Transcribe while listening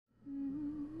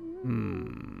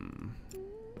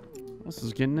This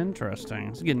is getting interesting.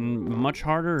 It's getting much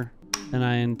harder than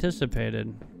I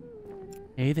anticipated.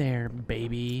 Hey there,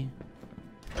 baby.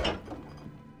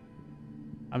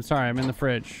 I'm sorry, I'm in the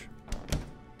fridge.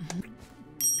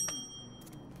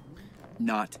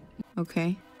 Not.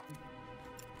 Okay.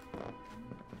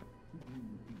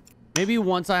 Maybe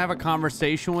once I have a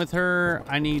conversation with her,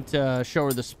 I need to show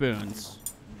her the spoons.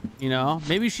 You know?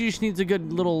 Maybe she just needs a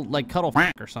good little, like, cuddle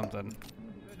or something.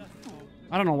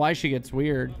 I don't know why she gets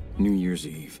weird. New Year's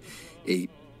Eve. 8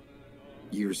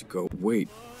 years ago. Wait,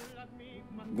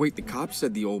 the cops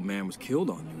said the old man was killed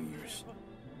on New Year's.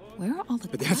 Where are all the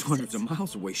But that's hundreds of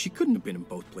miles away. She couldn't have been in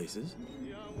both places.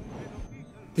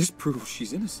 This proves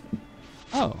she's innocent.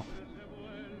 Oh.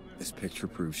 This picture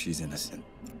proves she's innocent.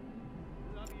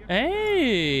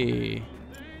 Hey.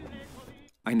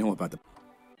 I know about the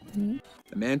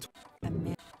man. I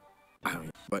don't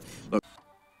know, but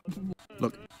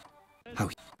look. How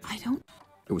he... I don't...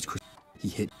 It was Chris. He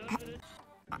hit...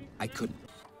 I couldn't.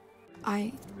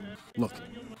 Look.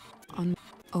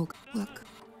 Oh, look.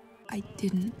 I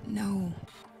didn't know.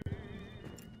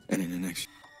 And in the next...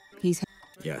 He's...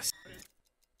 Yes.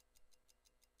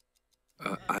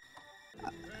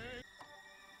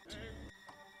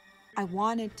 I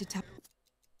wanted to tell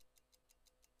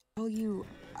you...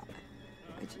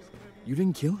 You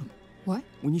didn't kill him. What?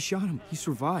 When you shot him, he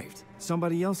survived.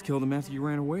 Somebody else killed him after you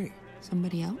ran away.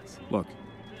 Somebody else? Look,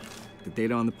 the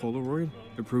data on the Polaroid,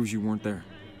 it proves you weren't there.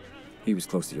 He was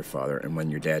close to your father, and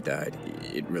when your dad died,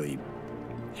 it really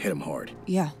hit him hard.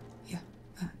 Yeah.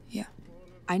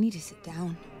 I need to sit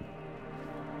down.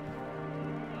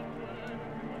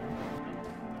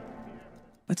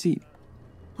 Let's eat.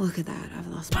 Look at that, I've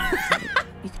lost my appetite.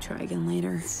 You could try again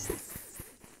later.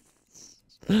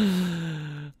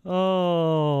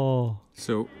 Oh.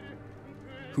 So,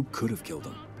 who could have killed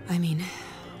him? I mean,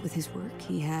 with his work,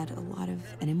 he had a lot of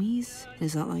enemies.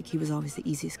 It's not like he was always the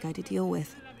easiest guy to deal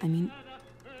with. I mean,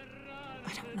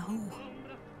 I don't know.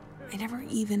 I never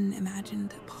even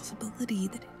imagined the possibility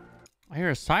that... I hear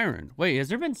a siren. Wait, has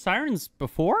there been sirens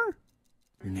before?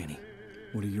 Your nanny.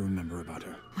 What do you remember about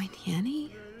her? My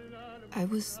nanny? I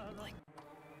was like...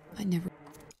 I never...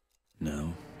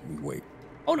 No, we wait.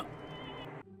 Oh, no.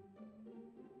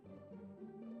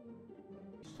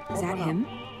 Is that him?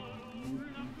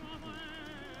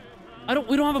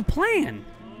 We don't have a plan.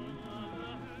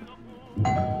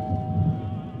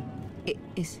 It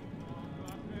is...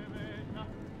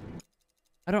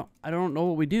 I don't know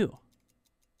what we do.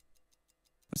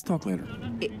 Let's talk later.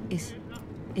 Is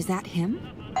that him?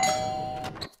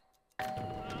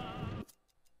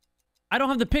 I don't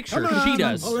have the picture. Come on, She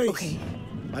does. Police. Okay.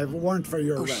 I have a warrant for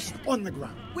your arrest. On the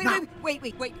ground.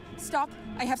 Wait. Stop.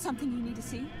 I have something you need to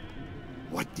see.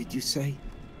 What did you say?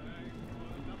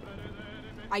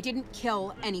 I didn't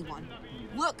kill anyone.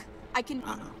 Look, I can...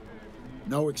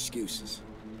 No excuses.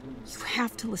 You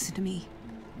have to listen to me.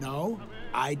 No,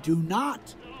 I do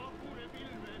not.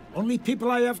 Only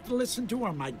people I have to listen to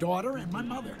are my daughter and my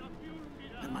mother.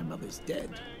 And my mother's dead.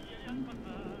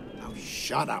 Now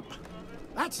shut up.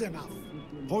 That's enough.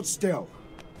 Hold still.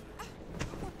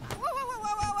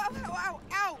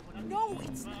 Ow! No,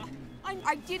 it's not.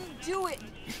 I didn't do it.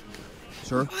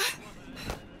 Sir?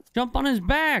 Jump on his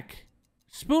back.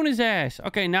 Spoon his ass.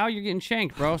 Okay, now you're getting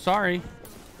shanked, bro. Sorry.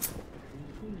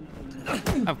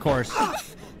 Of course.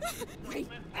 Wait.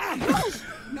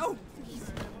 No,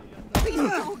 please. Please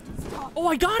don't. Stop. Oh,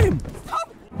 I got him.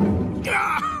 Stop.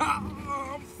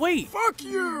 Wait. Fuck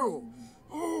you!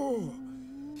 Oh.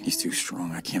 He's too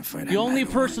strong. I can't fight him. The only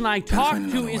person I talk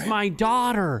find to another is way. my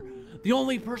daughter. The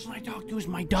only person I talk to is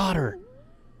my daughter.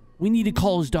 We need to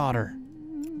call his daughter.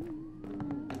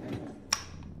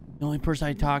 The only person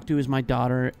I talk to is my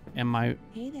daughter and my...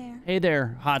 Hey there. Hey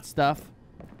there, hot stuff.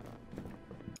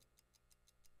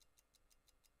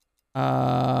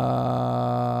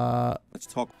 Let's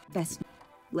talk. Best.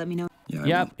 Let me know.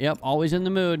 Yeah, Yep, always in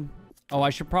the mood. Oh, I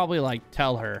should probably, like,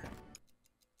 tell her.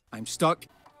 I'm stuck.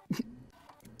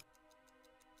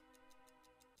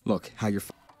 Look, how you're...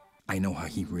 I know how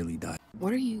he really died.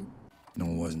 What are you... No,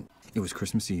 it wasn't. It was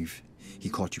Christmas Eve. He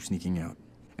caught you sneaking out,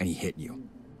 and he hit you.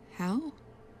 How?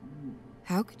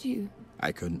 How could you...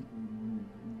 I couldn't.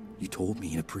 You told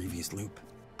me in a previous loop.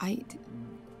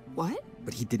 What?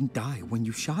 But he didn't die when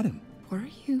you shot him. What are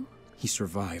you... He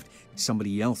survived.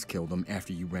 Somebody else killed him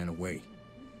after you ran away.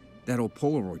 That old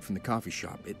Polaroid from the coffee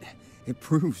shop, it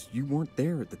proves you weren't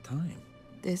there at the time.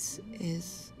 This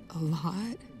is a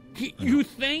lot. You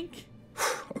think?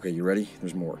 Okay, you ready?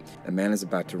 There's more. A man is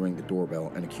about to ring the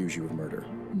doorbell and accuse you of murder.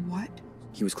 What?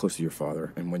 He was close to your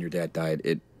father, and when your dad died,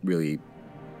 it really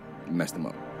messed him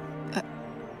up.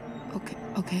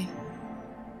 Okay.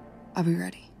 I'll be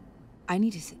ready. I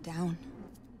need to sit down.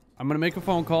 I'm gonna make a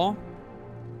phone call.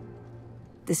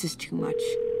 This is too much.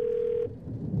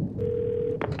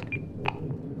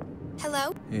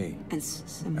 Hello? Hey, And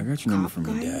some I got your number cop from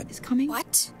your guy dad. is coming?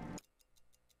 What?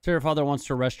 Say her father wants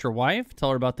to arrest your wife. Tell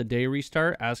her about the day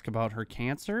restart. Ask about her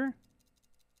cancer.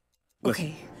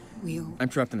 Okay, we'll I'm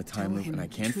trapped in a time tell loop him and I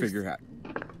the can't truth. figure out.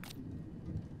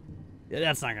 Yeah,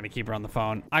 that's not gonna keep her on the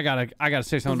phone. I gotta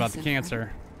say something about the Listen,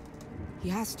 cancer. He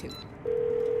has to.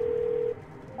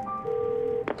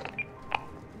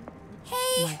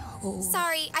 Hey! My whole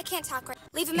Sorry, I can't talk right.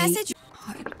 Leave a message.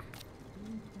 God.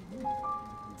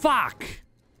 Fuck!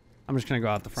 I'm just gonna go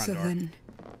out the front So door. then,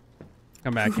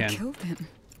 Come back who in. killed him?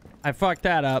 I fucked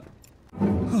that up.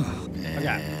 And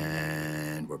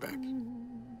we're back.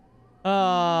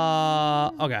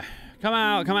 Okay. Come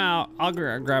out. I'll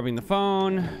grabbing the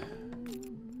phone.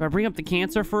 Do I bring up the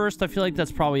cancer first? I feel like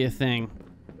that's probably a thing.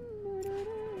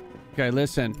 Okay,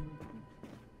 listen.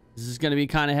 This is gonna be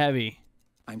kind of heavy.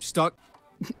 I'm stuck.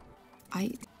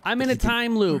 I'm in a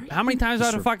time loop. How many times do I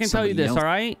have to Sure, fucking tell you somebody this, else. all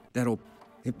right?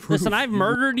 It proves Listen, I've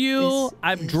murdered you. This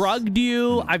I've is- drugged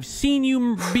you. I've seen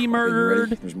you be Are you ready? murdered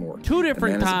There's more. 2 The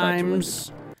different man is about to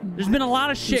times. There's been a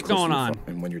lot of He was shit close to going your on.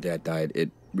 And when your dad died,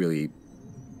 it really...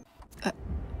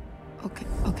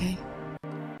 Okay.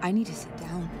 I need to sit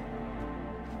down.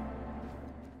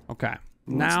 Okay. Let's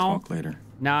Now talk later.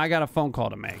 I got a phone call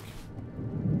to make.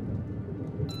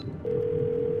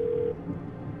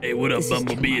 Hey, what up, This is too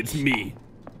Bumblebee? much. It's me,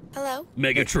 Hello?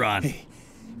 Megatron. Hey,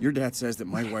 your dad says that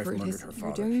my wife Whatever it murdered is her that you're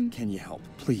father. doing. Can you help?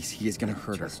 Please, he is gonna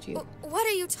hurt her. Trust you. What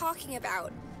are you talking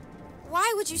about?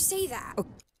 Why would you say that?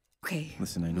 Okay.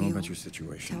 Listen, I know we'll about your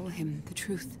situation, Tell him the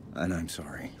truth. and I'm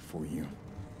sorry for you.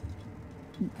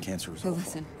 Cancer is So awful.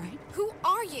 listen, right? Who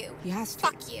are you? He has to.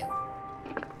 Fuck you.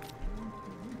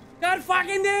 God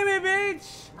fucking damn it,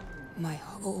 bitch! My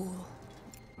whole.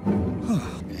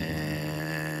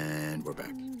 And we're back.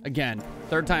 Again,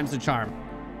 3rd time's the charm.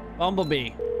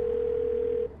 Bumblebee.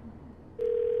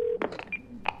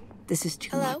 This is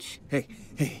too Hello? much. Hey,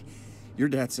 your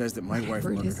dad says that my wife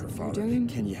Whatever it murdered is her that you're father. doing.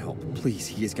 Can you help? Please,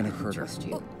 he is gonna hurt her. Trust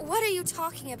you. What are you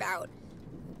talking about?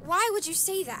 Why would you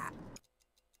say that?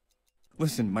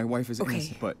 Listen, my wife is Okay,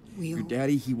 innocent, but your we'll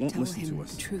daddy, he won't Tell listen him to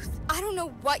us. the truth. I don't know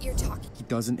what you're talking. He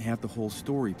doesn't have the whole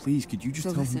story. Please, could you just So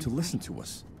tell him listen, to listen right? to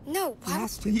us? No, He why?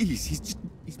 has to. Please,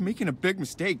 he's making a big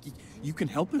mistake. You can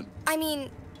help him. I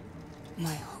mean,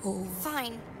 My whole.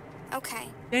 fine. Okay.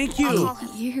 Thank I'll you. call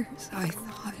him. Years, I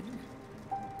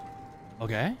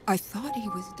thought he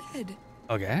was dead.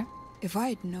 Okay. If I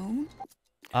had known.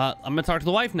 I'm gonna talk to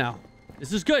the wife now.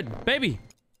 This is good, baby.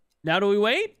 Now do we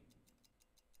wait?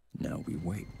 Now we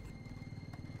wait.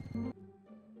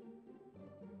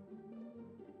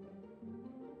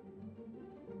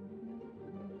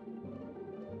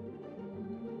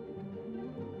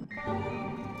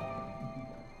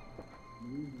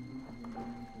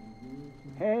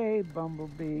 Hey,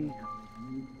 Bumblebee.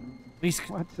 He's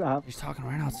What's up? talking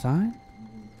right outside.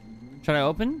 Should I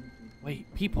open?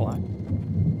 Wait, people.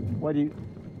 What do you...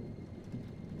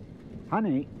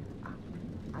 Honey,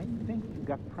 I think you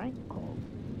got prank calls.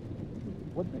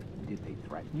 Did they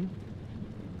threaten you?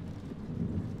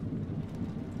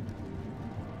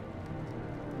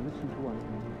 Listen to what?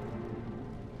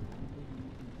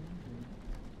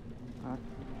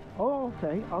 Oh,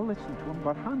 okay, I'll listen to them,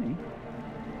 but honey...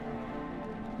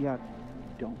 Yeah,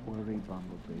 don't worry,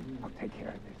 Bumblebee. I'll take care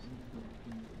of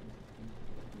this.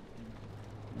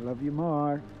 I love you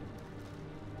more.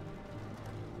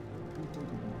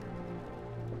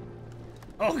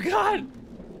 Oh God!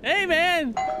 Hey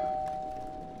man!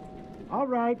 All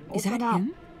right, Is open that up.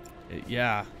 him?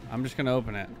 Yeah, I'm just gonna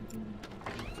open it.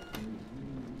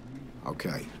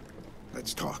 Okay,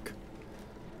 let's talk.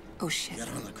 Oh shit. Get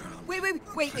on the ground. Wait,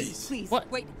 please. What?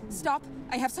 Wait, stop.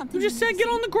 I have something. You just to said get say.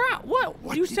 on the ground. What?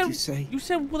 What you did said, you say? You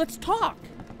said, well, let's talk.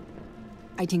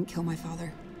 I didn't kill my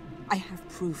father. I have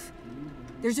proof.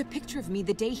 There's a picture of me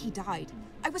the day he died.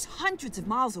 I was hundreds of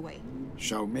miles away.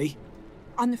 Show me.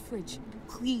 On the fridge.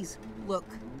 Please, look.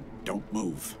 Don't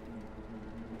move.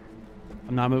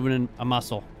 I'm not moving in a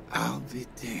muscle. I'll be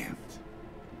damned.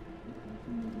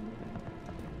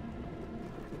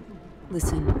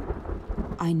 Listen,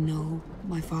 I know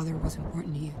my father was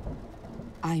important to you.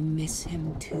 I miss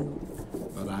him too.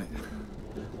 But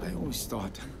I always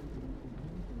thought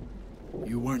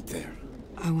you weren't there.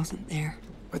 I wasn't there.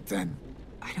 But then,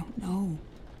 I don't know.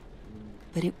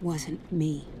 But it wasn't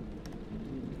me.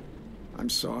 I'm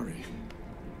sorry.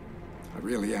 I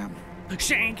really am.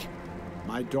 Shank.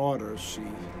 My daughter, she's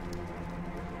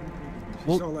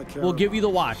all I care We'll give you the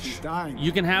about. watch. She's dying.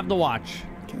 You can have the watch.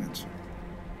 Cancer.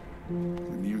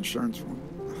 And the insurance won't.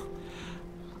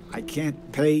 I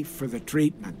can't pay for the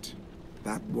treatment.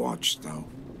 That watch, though,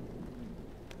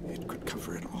 it could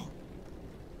cover it all.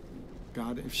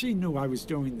 God, if she knew I was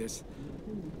doing this,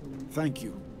 thank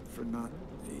you for not...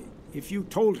 If you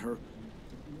told her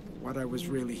what I was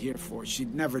really here for,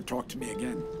 she'd never talk to me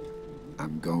again.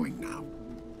 I'm going now.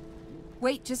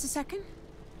 Wait just a second.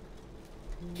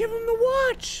 Give him the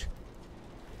watch.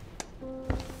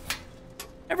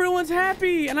 Everyone's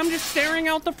happy, and I'm just staring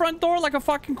out the front door like a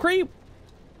fucking creep.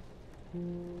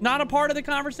 Not a part of the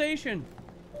conversation.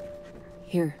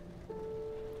 Here,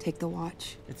 take the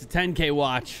watch. It's a 10K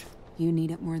watch. You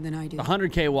need it more than I do. A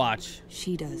 100K watch.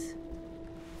 She does.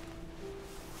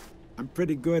 I'm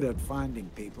pretty good at finding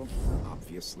people,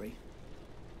 obviously.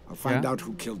 I'll find out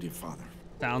who killed your father.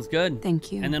 Sounds good.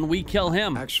 Thank you. And then we kill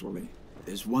him. Actually,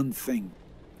 there's one thing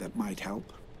that might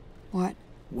help. What?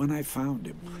 When I found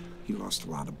him, he lost a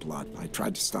lot of blood. I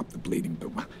tried to stop the bleeding,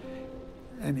 but...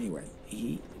 Anyway,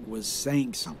 he was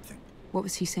saying something. What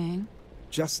was he saying?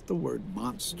 Just the word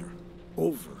monster,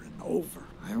 over and over.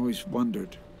 I always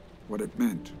wondered what it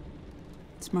meant.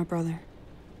 It's my brother.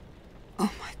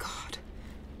 Oh my God.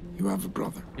 You have a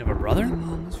brother? You have a brother? My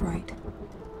mom was right.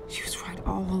 She was right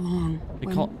all along.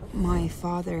 When my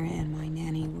father and my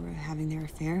nanny were having their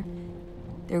affair,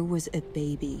 there was a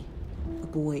baby. A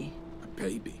boy. A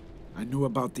baby? I knew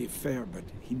about the affair, but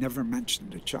he never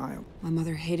mentioned a child. My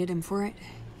mother hated him for it.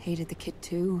 Hated the kid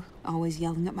too. Always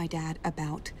yelling at my dad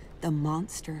about the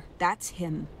monster. That's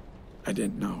him. I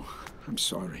didn't know. I'm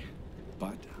sorry.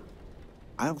 But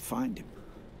I'll find him.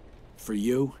 For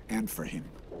you and for him.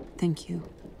 Thank you.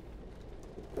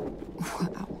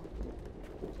 Wow.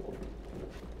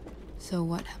 So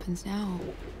what happens now?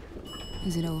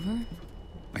 Is it over?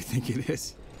 I think it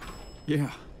is.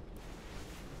 Yeah.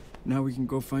 Now we can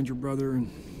go find your brother and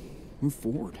move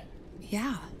forward.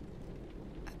 Yeah.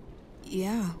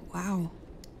 Yeah, wow.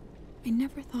 I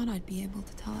never thought I'd be able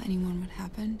to tell anyone what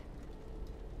happened.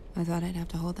 I thought I'd have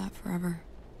to hold that forever.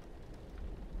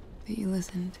 But you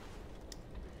listened.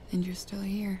 And you're still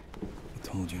here. I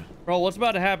told you. Bro, what's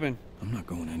about to happen? I'm not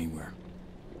going anywhere.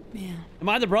 Man. Am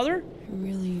I the brother? I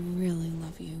really, really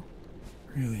love you.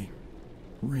 Really,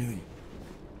 really.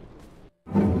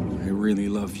 I really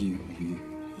love you.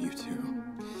 You too.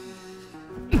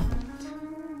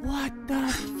 What the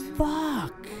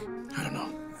fuck? I don't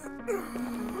know.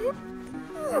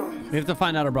 We have to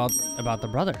find out about the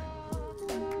brother.